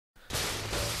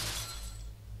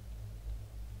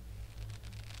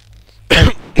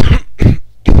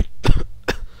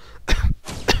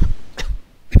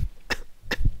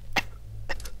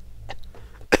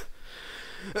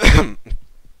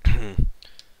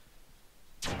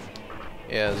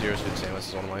Yeah, Zero Suit Samus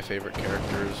is one of my favorite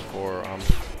characters for,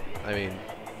 I mean,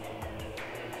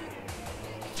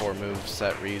 for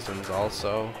moveset reasons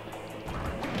also.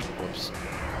 Whoops.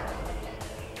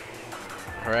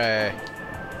 Hooray!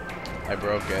 I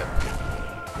broke it.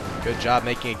 Good job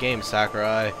making a game,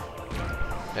 Sakurai.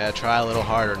 Yeah, try a little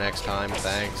harder next time,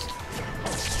 thanks.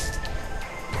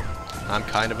 I'm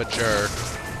kind of a jerk.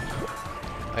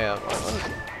 Yeah,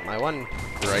 my one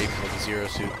gripe with Zero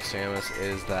Suit Samus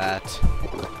is that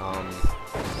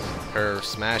her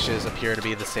smashes appear to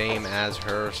be the same as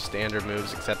her standard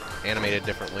moves, except animated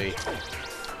differently.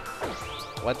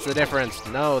 What's the difference?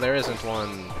 No, there isn't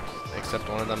one. Except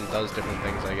one of them does different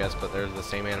things, I guess, but they're the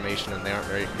same animation and they aren't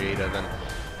very creative. And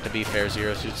to be fair,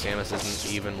 Zero Suit Samus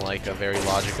isn't even like a very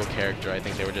logical character. I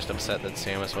think they were just upset that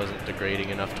Samus wasn't degrading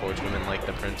enough towards women like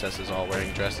the princesses all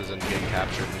wearing dresses and getting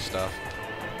captured and stuff.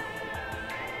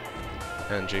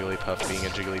 And Jigglypuff being a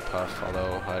Jigglypuff,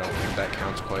 although I don't think that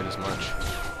counts quite as much.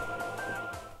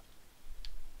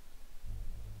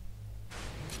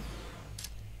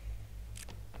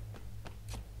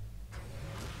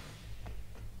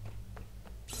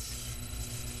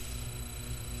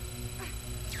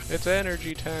 It's an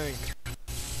energy tank.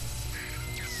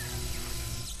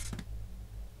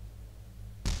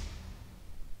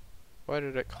 Why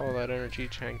did it call that energy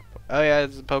tank? Oh yeah,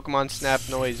 it's a Pokemon Snap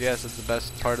noise. Yes, it's the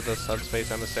best part of the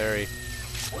Subspace Emissary.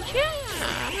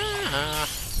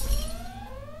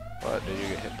 What, did you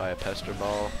get hit by a pester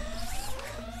ball?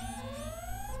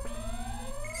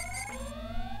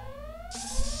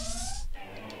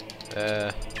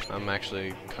 I'm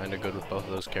actually kind of good with both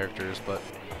of those characters, but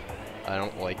I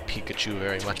don't like Pikachu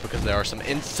very much because there are some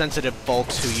insensitive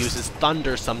folks who uses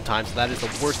thunder sometimes, so that is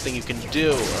the worst thing you can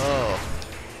do. Oh.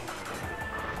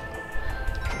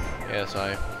 Yes,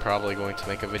 I'm probably going to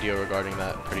make a video regarding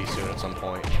that pretty soon at some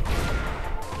point.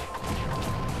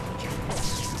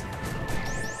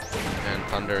 And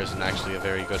thunder isn't actually a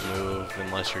very good move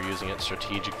unless you're using it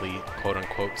strategically,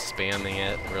 quote-unquote spamming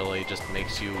it. Really just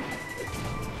makes you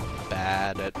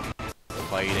bad at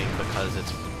fighting because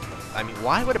it's... I mean,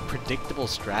 why would a predictable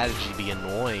strategy be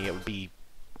annoying? It would be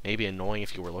maybe annoying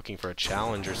if you were looking for a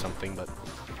challenge or something, but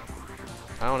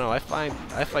I don't know. I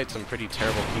fight some pretty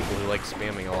terrible people who like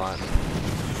spamming a lot.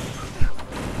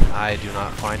 I do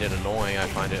not find it annoying. I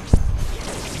find it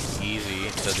easy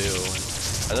to do.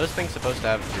 Are those things supposed to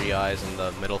have 3 eyes and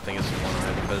the middle thing is 1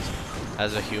 eye? Because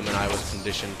as a human, I was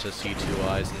conditioned to see 2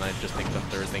 eyes, and I just think the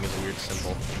third thing is a weird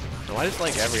symbol. And why does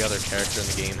like every other character in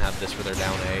the game have this for their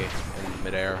down A in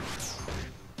midair?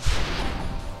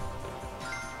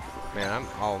 Man, I'm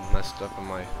all messed up in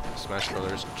my Smash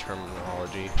Brothers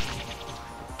terminology.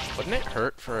 Wouldn't it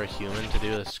hurt for a human to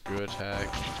do a screw attack?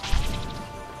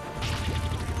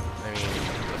 I mean,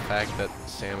 the fact that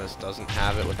Samus doesn't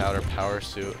have it without her power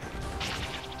suit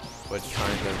would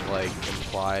kind of like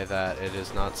imply that it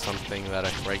is not something that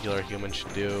a regular human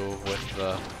should do with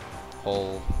the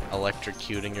whole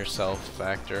electrocuting yourself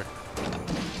factor.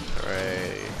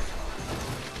 Hooray.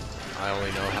 I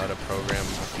only know how to program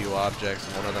a few objects,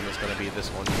 and one of them is going to be this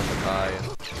one from Makai.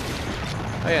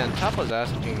 Oh yeah, and Top was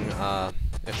asking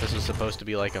if this was supposed to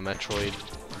be like a Metroid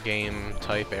game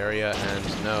type area,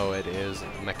 and no, it is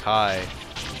Makai,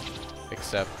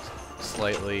 except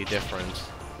slightly different.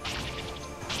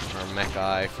 Or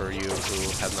Mech-Eye for you who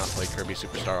have not played Kirby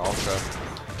Superstar Ultra,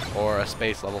 or a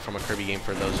space level from a Kirby game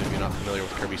for those of you not familiar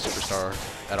with Kirby Superstar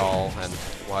at all, and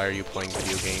why are you playing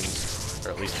video games? Or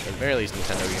at least, at the very least,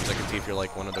 Nintendo games. I can see if you're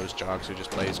like one of those jocks who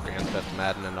just plays Grand Theft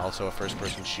Madden and also a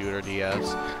first-person shooter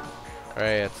DS.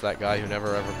 Alright, it's that guy who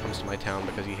never ever comes to my town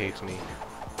because he hates me.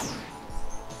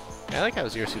 Yeah, I like how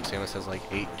Zero Suit Samus has like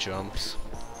 8 jumps.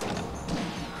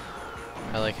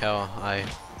 I like how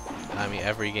I mean,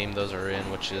 every game those are in,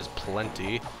 which is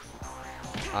plenty,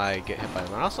 I get hit by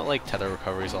them. I also like tether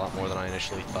recoveries a lot more than I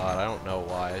initially thought. I don't know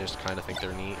why, I just kind of think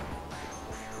they're neat.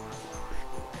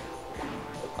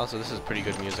 Also, this is pretty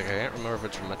good music. I can't remember if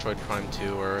it's from Metroid Prime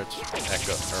 2 or it's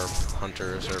Echo or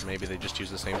Hunters, or maybe they just use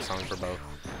the same song for both.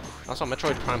 Also,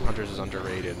 Metroid Prime Hunters is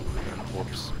underrated.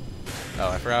 Whoops. Oh,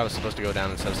 I forgot I was supposed to go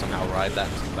down instead of somehow ride that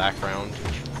into the background.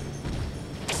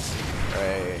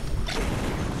 Right.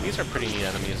 These are pretty neat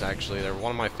enemies, actually. They're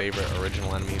one of my favorite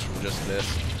original enemies from just this.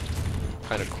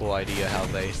 Kind of cool idea how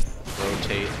they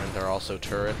rotate, and they're also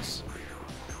turrets.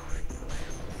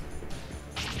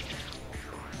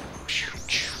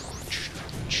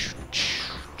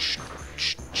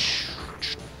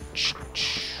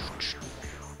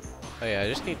 Oh yeah, I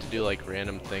just need to do like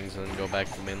random things and then go back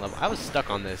to the main level. I was stuck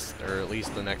on this, or at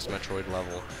least the next Metroid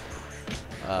level.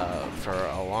 for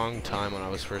a long time when I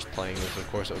was first playing this. Of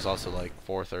course, it was also like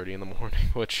 4:30 in the morning,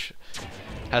 which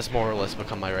has more or less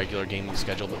become my regular gaming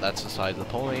schedule, but that's beside the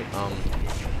point.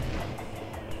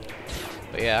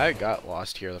 But yeah, I got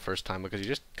lost here the first time because you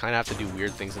just kind of have to do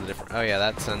weird things in the different... Oh yeah,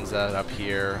 that sends that up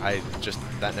here.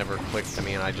 That never clicked to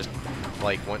me, and I just,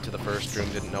 like, went to the first room,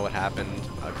 didn't know what happened,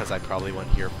 because I probably went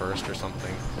here first or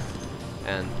something.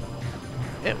 And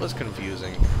it was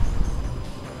confusing.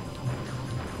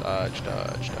 Dodge,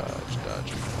 dodge, dodge,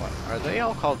 dodge. What? Are they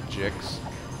all called jigs?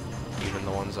 Even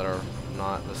the ones that are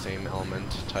not the same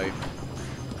element type.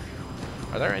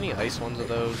 Are there any ice ones of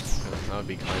those? That would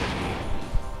be kind of neat.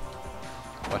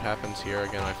 What happens here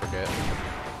again? I forget.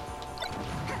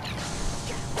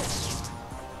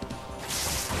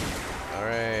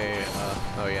 Alright.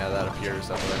 Oh yeah, that appears.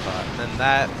 That's what I thought. And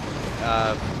that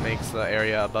makes the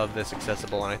area above this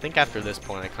accessible. And I think after this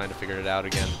point, I kind of figured it out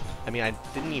again. I mean, I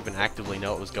didn't even actively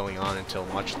know what was going on until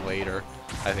much later.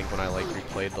 I think when I like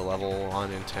replayed the level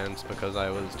on Intense because I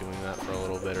was doing that for a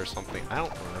little bit or something. I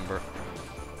don't remember.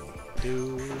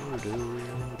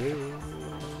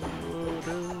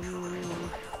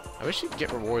 I wish you'd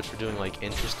get rewards for doing like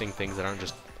interesting things that aren't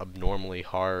just abnormally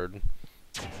hard.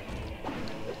 I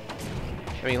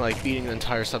mean, like beating the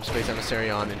entire Subspace Emissary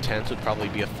on Intense would probably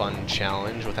be a fun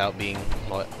challenge without being,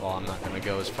 well, I'm not gonna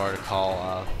go as far to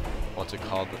call, what's it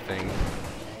called, the thing.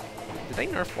 Did they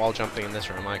nerf wall jumping in this,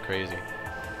 or am I crazy?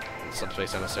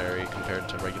 Subspace Emissary compared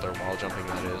to regular wall jumping,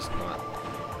 that is, not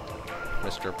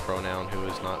Mr. Pronoun, who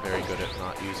is not very good at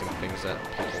not using things that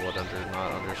people would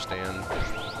not understand,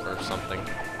 or something.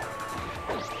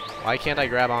 Why can't I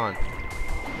grab on?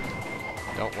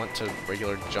 Don't want to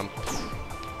regular jump.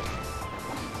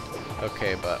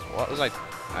 Okay, but what was I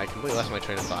completely lost my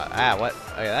train of thought. Ah, what?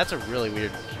 Oh yeah, that's a really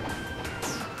weird...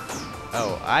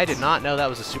 Oh, I did not know that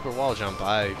was a super wall jump.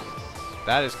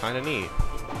 That is kind of neat.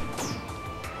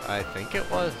 I think it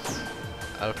was...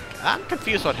 Okay, I'm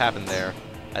confused what happened there.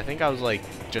 I think I was like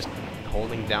just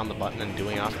holding down the button and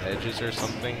doing off edges or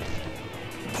something.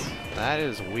 That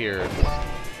is weird.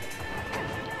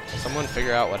 Someone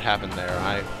figure out what happened there.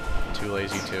 I'm too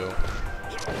lazy to.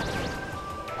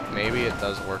 Maybe it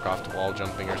does work off to wall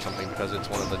jumping or something because it's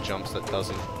one of the jumps that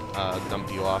doesn't dump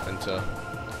you off into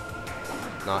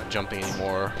not jumping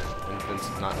anymore,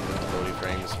 not invincibility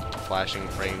frames, flashing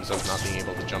frames of not being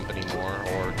able to jump anymore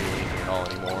or do anything at all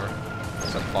anymore,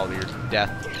 except fall to your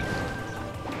death.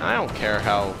 I don't care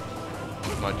how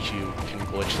much you can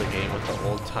glitch the game with the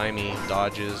old-timey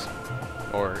dodges,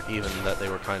 or even that they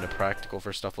were kind of practical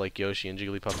for stuff like Yoshi and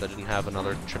Jigglypuff that didn't have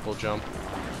another triple jump.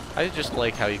 I just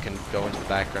like how you can go into the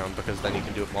background because then you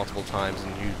can do it multiple times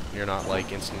and you're not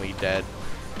like instantly dead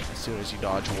as soon as you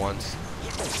dodge once,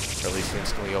 or at least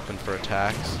instantly open for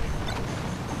attacks.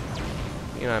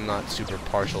 You know, I'm not super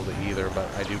partial to either,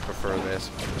 but I do prefer this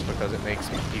just because it makes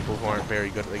people who aren't very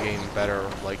good at the game better,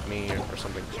 like me or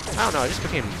something. I don't know, I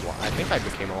think I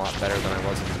became a lot better than I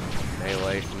was in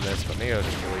Melee from this, but maybe I was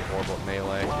just really horrible at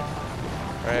Melee.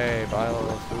 Hooray, pile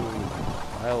of food.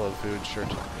 Pile of food sure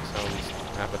sounds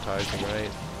appetizing, right?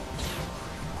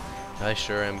 I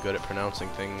sure am good at pronouncing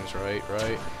things, right?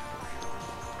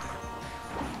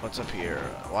 What's up here?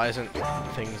 Why isn't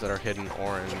things that are hidden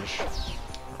orange?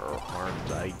 Or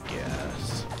aren't, I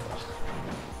guess.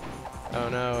 Oh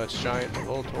no, it's giant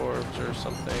Voltorbs or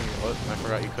something. What? I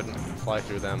forgot you couldn't fly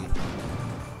through them.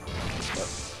 But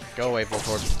go away,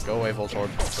 Voltorb. Go away, Voltorb.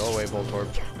 Go away, Voltorb.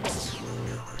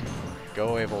 Go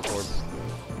away, Voltorb.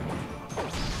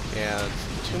 Yeah,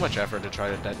 it's too much effort to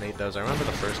try to detonate those. I remember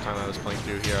the first time I was playing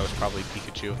through here, I was probably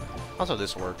Pikachu. Also,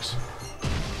 this works.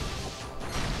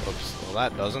 Oops, well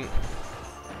that doesn't.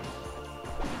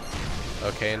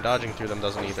 Okay, and dodging through them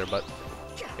doesn't either, but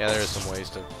yeah, there is some ways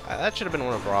to... that should have been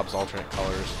one of Rob's alternate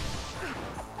colors.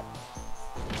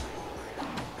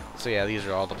 So yeah, these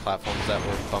are all the platforms that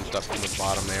were bumped up from the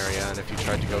bottom area, and if you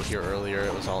tried to go here earlier,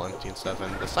 it was all empty and stuff,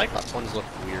 and the Cyclops ones look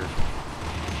weird.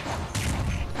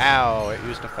 Ow, it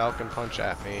used a Falcon Punch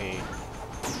at me.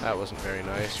 That wasn't very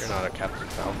nice. You're not a Captain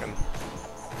Falcon.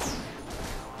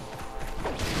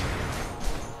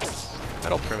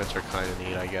 Metal Primids are kind of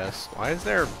neat, I guess. Why is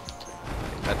there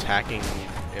attacking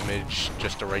image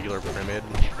just a regular Primid?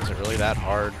 Is it really that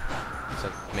hard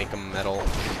to make them metal?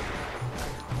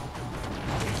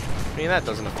 I mean, that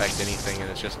doesn't affect anything,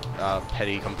 and it's just a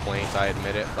petty complaint, I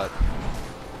admit it, but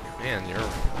man, you're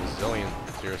resilient,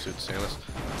 Zero Suit Samus.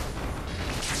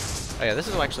 Oh yeah, this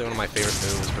is actually one of my favorite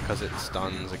moves because it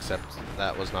stuns, except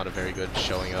that was not a very good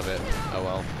showing of it. Oh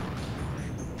well.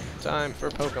 Time for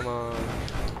Pokemon.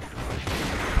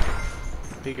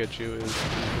 Pikachu is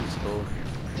invincible.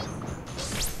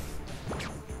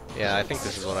 Yeah, I think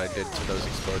this is what I did to those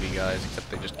explodey guys, except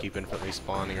they just keep infinitely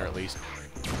spawning, or at least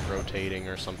rotating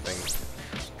or something.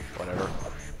 Whatever.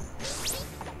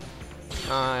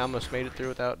 I almost made it through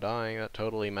without dying. That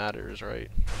totally matters, right?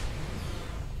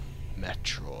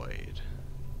 Metroid.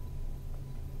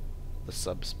 The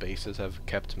subspaces have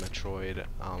kept Metroid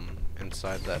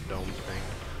inside that dome thing.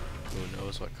 Who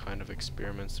knows what kind of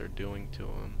experiments they're doing to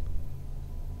him.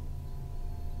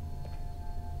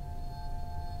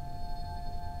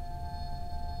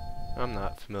 I'm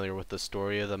not familiar with the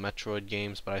story of the Metroid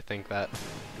games, but I think that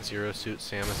Zero Suit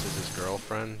Samus is his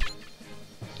girlfriend.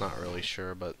 Not really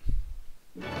sure, but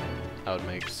that would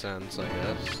make sense, I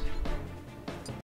guess.